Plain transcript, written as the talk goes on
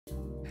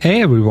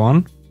Hey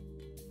everyone,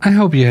 I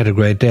hope you had a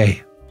great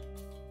day.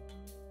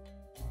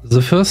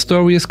 The first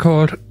story is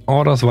called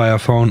Orders via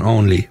Phone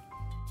Only.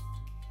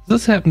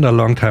 This happened a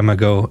long time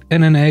ago,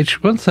 in an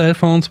age when cell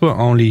phones were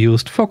only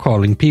used for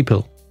calling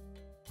people.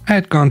 I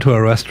had gone to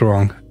a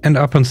restaurant, and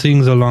upon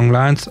seeing the long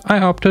lines, I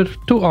opted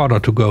to order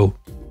to go.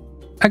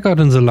 I got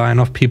in the line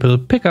of people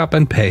pick up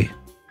and pay.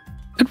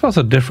 It was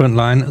a different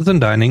line than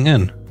dining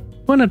in.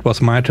 When it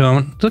was my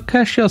turn, the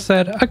cashier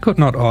said I could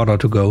not order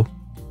to go.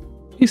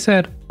 He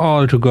said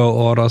all to-go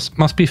orders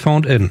must be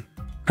phoned in.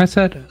 I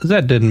said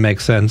that didn't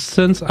make sense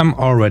since I'm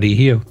already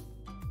here.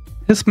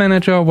 His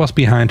manager was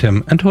behind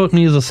him and told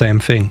me the same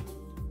thing.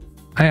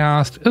 I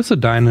asked if the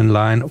dine-in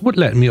line would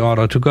let me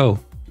order to go.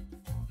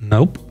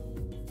 Nope.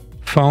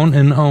 Phone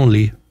in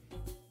only.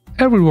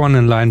 Everyone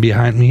in line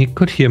behind me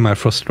could hear my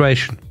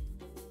frustration.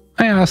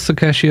 I asked the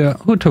cashier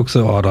who took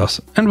the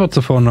orders and what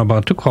the phone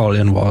number to call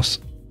in was.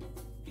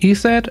 He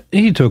said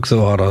he took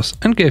the orders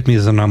and gave me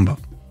the number.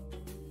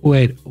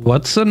 Wait,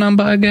 what's the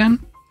number again?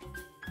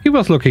 He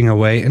was looking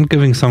away and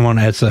giving someone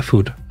else their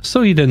food,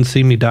 so he didn't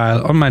see me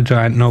dial on my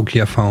giant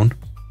Nokia phone.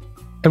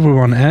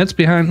 Everyone else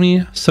behind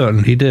me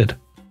certainly did.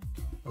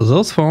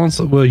 Those phones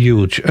were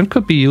huge and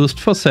could be used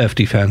for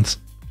self-defense.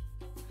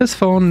 His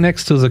phone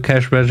next to the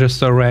cash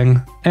register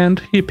rang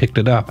and he picked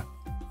it up.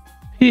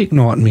 He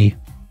ignored me.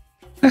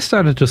 I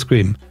started to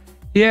scream,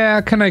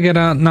 "Yeah, can I get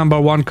a number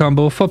 1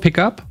 combo for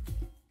pickup?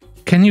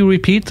 Can you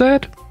repeat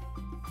that?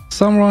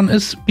 Someone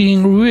is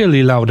being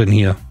really loud in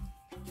here."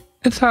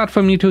 It's hard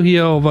for me to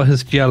hear over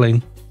his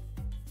yelling.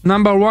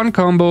 "Number 1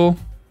 combo."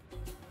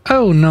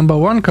 "Oh, number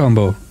 1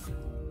 combo."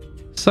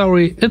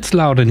 "Sorry, it's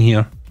loud in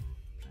here."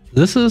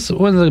 This is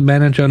when the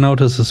manager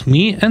notices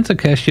me and the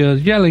cashier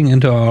yelling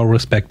into our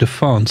respective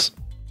phones.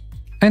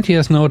 And he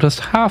has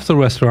noticed half the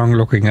restaurant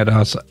looking at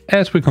us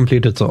as we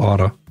completed the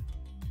order.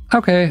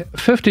 "Okay,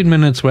 15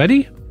 minutes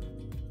ready?"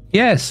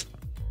 "Yes."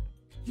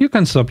 "You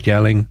can stop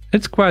yelling,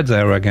 it's quite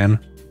there again."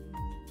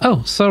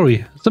 "Oh,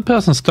 sorry, the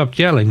person stopped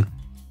yelling."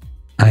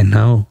 "I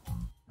know.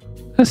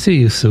 I'll see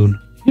you soon,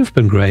 you've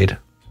been great."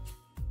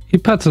 He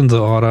puts in the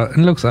order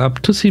and looks up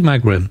to see my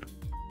grin.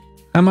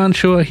 I'm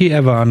unsure he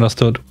ever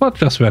understood what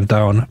just went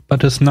down,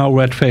 but his now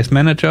red-faced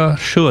manager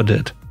sure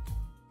did.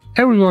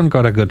 Everyone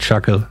got a good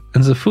chuckle,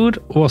 and the food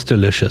was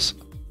delicious.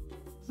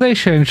 They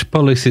changed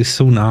policies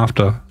soon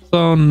after,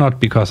 though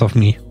not because of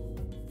me.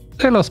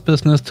 They lost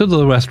business to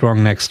the restaurant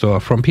next door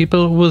from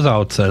people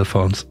without cell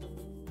phones.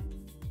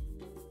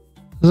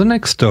 The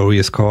next story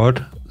is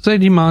called They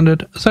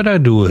Demanded That I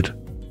Do It.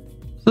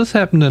 This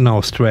happened in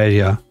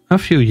Australia a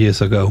few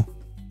years ago.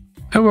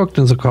 I worked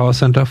in the call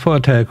center for a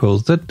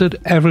telco that did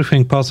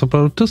everything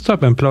possible to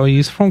stop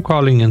employees from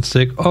calling in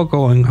sick or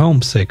going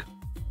home sick.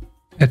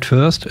 At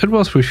first, it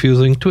was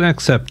refusing to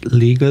accept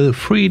legal,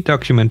 free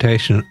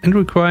documentation and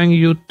requiring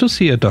you to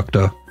see a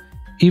doctor,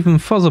 even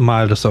for the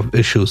mildest of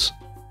issues.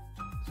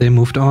 They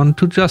moved on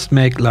to just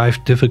make life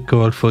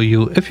difficult for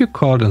you if you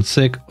called in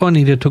sick or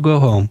needed to go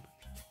home.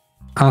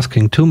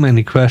 Asking too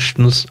many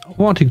questions,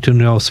 wanting to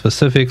know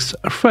specifics,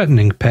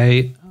 threatening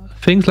pay,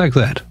 things like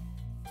that.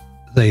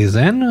 They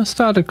then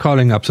started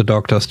calling up the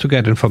doctors to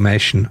get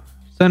information,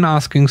 then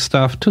asking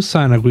staff to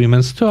sign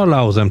agreements to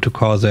allow them to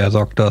call their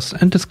doctors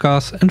and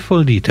discuss in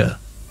full detail.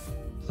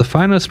 The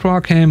final straw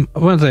came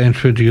when they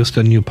introduced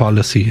a new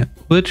policy,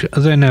 which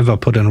they never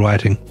put in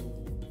writing.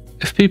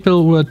 If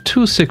people were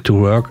too sick to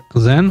work,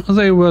 then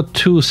they were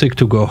too sick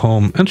to go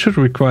home and should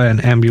require an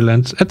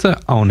ambulance at their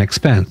own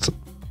expense.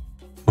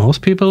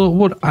 Most people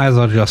would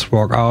either just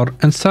walk out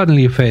and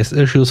suddenly face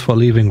issues for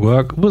leaving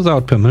work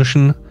without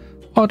permission,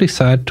 or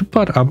decide to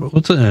put up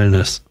with the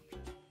illness.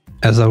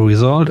 As a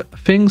result,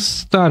 things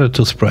started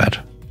to spread.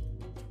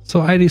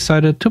 So I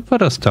decided to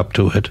put a stop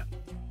to it.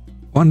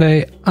 One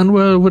day,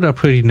 unwell with a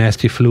pretty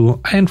nasty flu,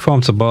 I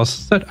informed the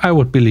boss that I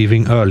would be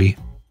leaving early.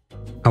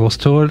 I was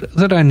told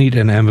that I need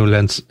an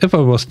ambulance if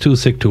I was too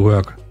sick to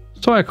work,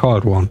 so I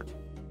called one.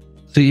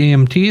 The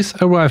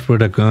EMTs arrived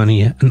with a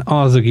gurney and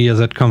all the gear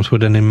that comes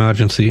with an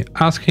emergency,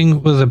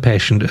 asking where the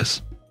patient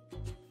is.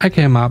 I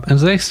came up and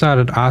they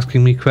started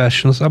asking me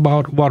questions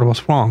about what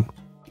was wrong.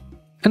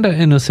 And I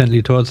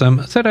innocently told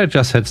them that I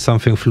just had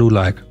something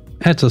flu-like.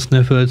 Had the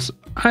sniffles,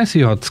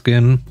 icy hot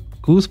skin,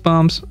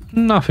 goosebumps,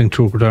 nothing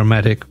too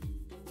dramatic.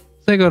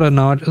 They got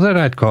annoyed that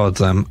I'd called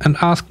them and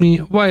asked me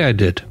why I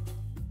did.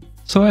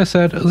 So I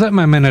said that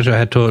my manager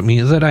had told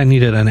me that I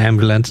needed an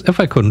ambulance if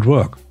I couldn't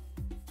work.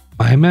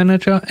 My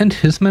manager and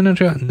his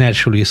manager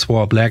naturally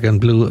swore black and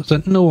blue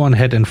that no one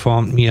had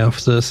informed me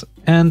of this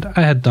and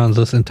I had done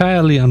this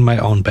entirely on my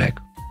own back.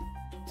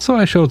 So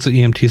I showed the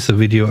EMTs the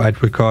video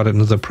I'd recorded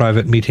in the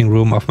private meeting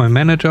room of my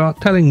manager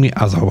telling me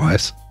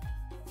otherwise.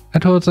 I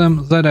told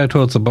them that I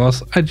told the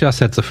boss I just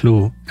had the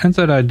flu and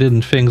that I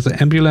didn't think the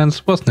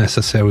ambulance was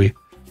necessary,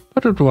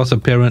 but it was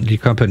apparently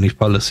company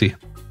policy.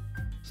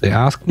 They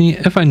asked me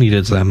if I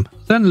needed them,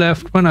 then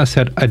left when I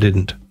said I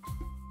didn't.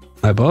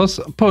 My boss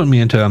pulled me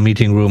into a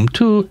meeting room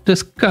to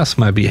discuss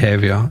my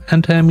behavior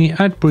and tell me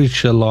I'd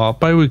breached the law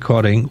by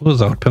recording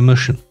without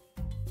permission.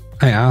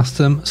 I asked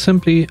him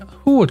simply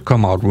who would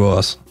come out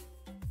worse,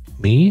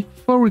 Me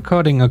for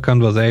recording a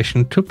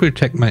conversation to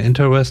protect my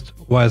interest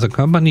while the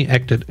company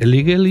acted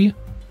illegally,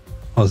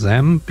 or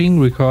them being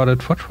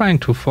recorded for trying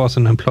to force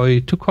an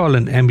employee to call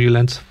an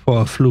ambulance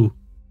for a flu.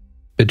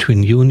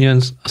 Between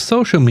unions,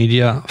 social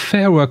media,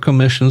 Fair Work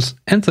Commissions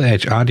and the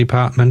HR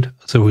department,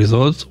 the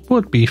results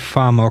would be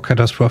far more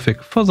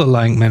catastrophic for the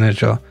lying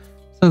manager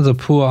than the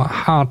poor,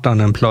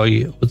 hard-done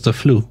employee with the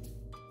flu.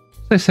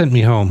 They sent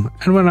me home,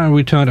 and when I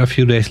returned a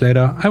few days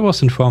later, I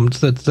was informed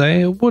that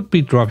they would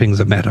be dropping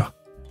the matter.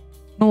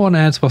 No one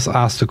else was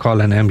asked to call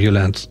an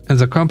ambulance, and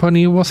the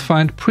company was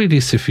fined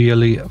pretty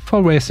severely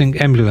for wasting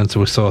ambulance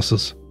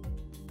resources.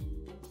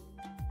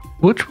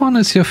 Which one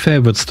is your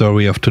favorite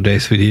story of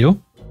today's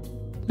video?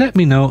 Let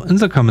me know in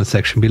the comment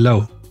section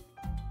below.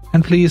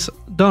 And please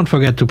don't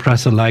forget to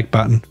press the like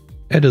button,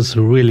 it is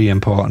really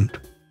important.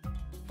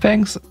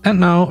 Thanks, and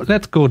now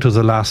let's go to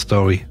the last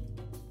story.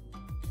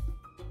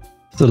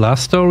 The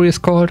last story is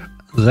called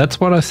That's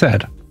What I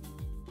Said.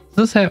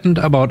 This happened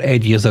about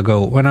 8 years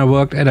ago when I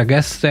worked at a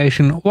gas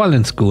station while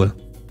in school.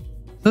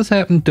 This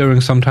happened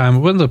during some time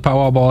when the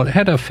Powerball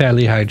had a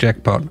fairly high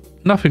jackpot,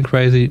 nothing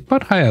crazy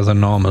but higher than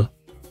normal.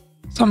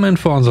 Some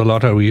info on the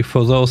lottery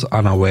for those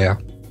unaware.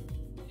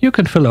 You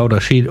can fill out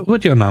a sheet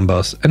with your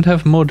numbers and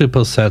have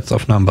multiple sets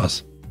of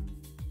numbers.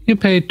 You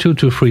pay $2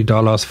 to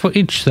 $3 for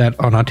each set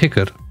on a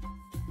ticket.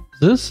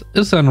 This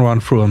is then run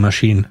through a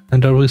machine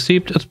and a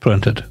receipt is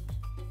printed.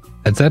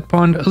 At that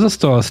point, the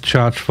store is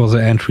charged for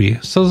the entry,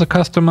 so the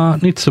customer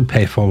needs to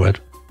pay for it.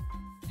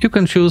 You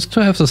can choose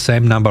to have the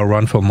same number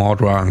run for more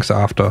drawings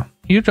after.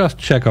 You just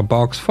check a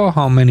box for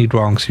how many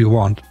drawings you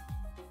want.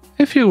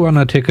 If you run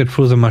a ticket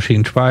through the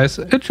machine twice,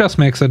 it just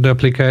makes a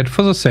duplicate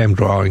for the same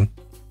drawing.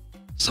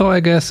 So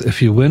I guess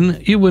if you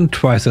win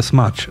twice as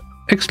much,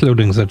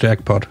 excluding the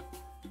jackpot.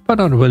 But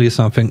not really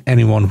something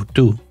anyone would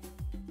do.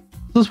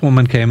 This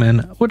woman came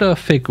in with a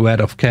thick wad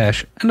of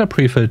cash and a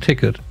pre-filled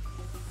ticket.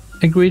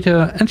 I greet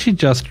her and she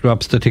just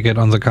drops the ticket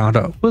on the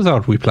counter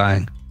without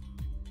replying.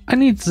 I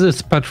need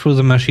this put through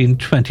the machine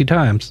 20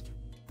 times.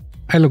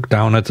 I look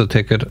down at the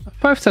ticket,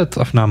 5 sets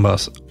of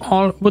numbers,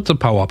 all with the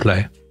power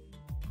play.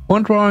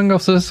 One drawing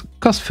of this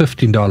cost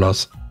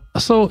 $15,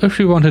 so if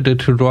she wanted it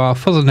to draw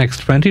for the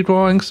next 20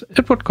 drawings,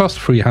 it would cost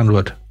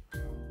 $300.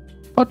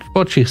 But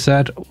what she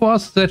said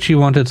was that she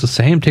wanted the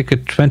same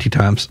ticket 20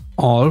 times,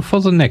 all for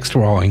the next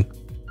drawing.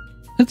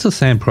 It's the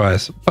same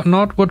price, but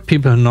not what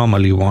people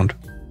normally want.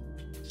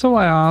 So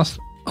I asked,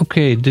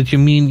 okay, did you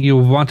mean you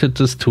wanted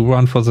this to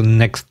run for the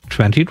next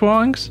 20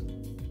 drawings?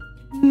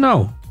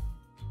 No.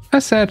 I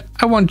said,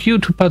 I want you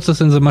to put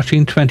this in the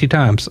machine 20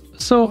 times,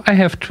 so I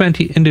have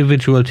 20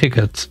 individual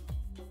tickets.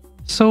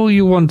 So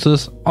you want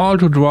this all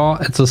to draw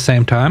at the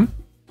same time?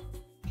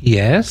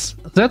 Yes,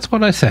 that's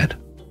what I said.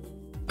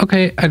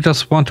 Okay, I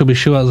just want to be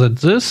sure that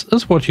this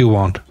is what you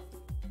want.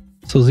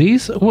 So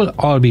these will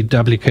all be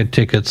duplicate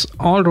tickets,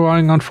 all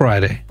drawing on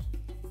Friday.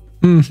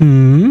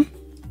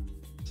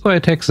 So I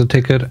take the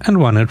ticket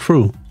and run it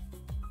through.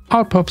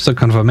 Out pops the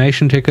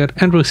confirmation ticket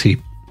and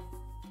receipt.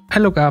 I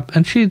look up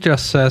and she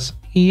just says,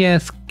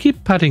 yes,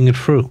 keep putting it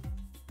through.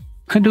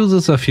 I do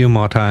this a few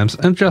more times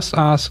and just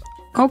ask,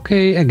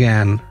 okay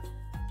again.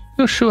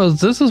 You're sure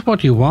this is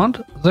what you want?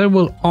 They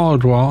will all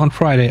draw on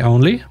Friday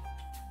only?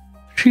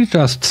 She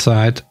just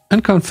sighed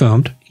and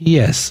confirmed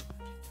yes.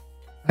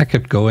 I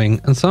kept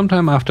going and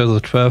sometime after the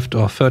 12th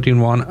or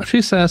 13th one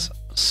she says,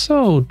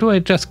 so do I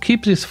just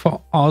keep these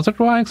for all the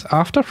drawings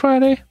after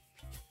Friday?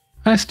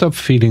 I stop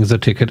feeding the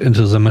ticket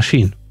into the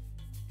machine.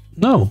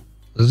 No,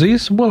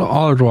 these will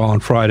all draw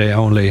on Friday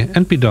only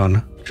and be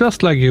done,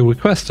 just like you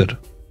requested.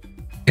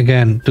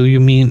 Again, do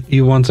you mean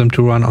you want them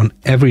to run on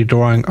every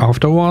drawing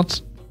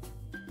afterwards?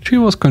 She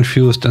was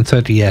confused and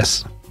said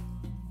yes.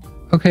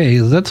 Okay,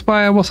 that's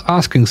why I was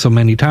asking so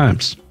many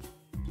times.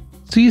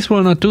 These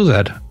will not do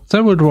that,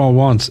 they will draw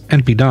once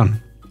and be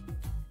done.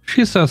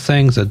 She starts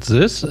saying that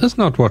this is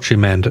not what she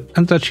meant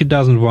and that she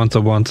doesn't want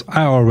the ones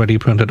I already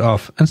printed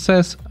off and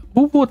says,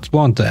 who would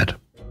want that?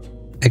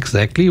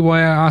 Exactly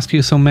why I asked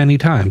you so many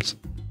times.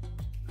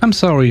 I'm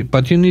sorry,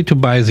 but you need to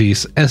buy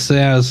these as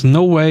there's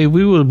no way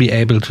we will be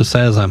able to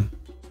sell them.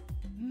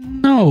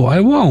 No,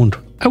 I won't.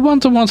 I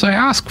want the ones I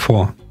asked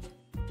for.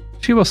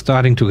 She was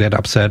starting to get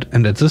upset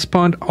and at this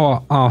point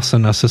our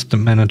arson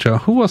assistant manager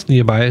who was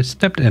nearby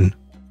stepped in.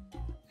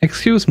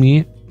 Excuse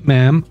me,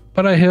 ma'am,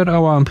 but I heard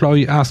our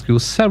employee ask you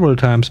several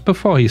times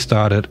before he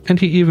started and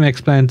he even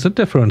explained the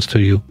difference to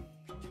you.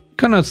 You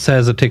cannot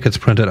sell the tickets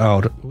printed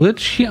out,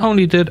 which he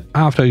only did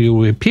after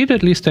you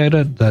repeatedly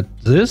stated that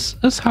this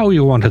is how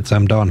you wanted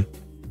them done.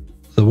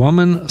 The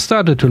woman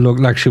started to look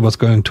like she was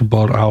going to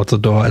bolt out the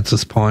door at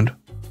this point.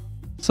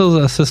 So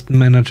the assistant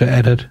manager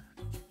added,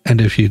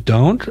 and if you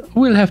don't,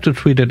 we'll have to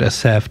treat it as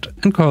theft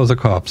and call the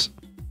cops.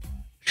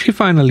 She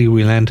finally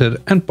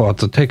relented and bought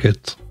the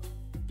tickets.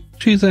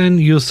 She then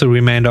used the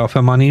remainder of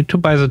her money to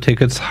buy the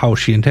tickets how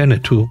she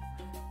intended to,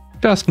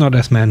 just not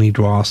as many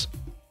draws.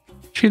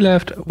 She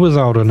left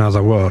without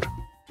another word.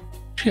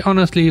 She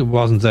honestly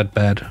wasn't that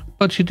bad,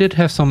 but she did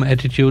have some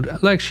attitude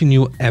like she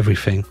knew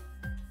everything.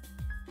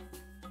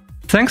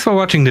 Thanks for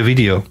watching the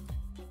video.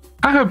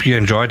 I hope you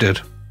enjoyed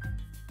it.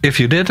 If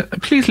you did,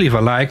 please leave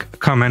a like,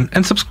 comment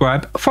and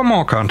subscribe for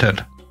more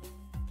content.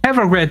 Have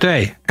a great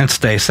day and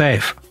stay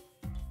safe.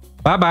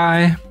 Bye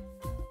bye!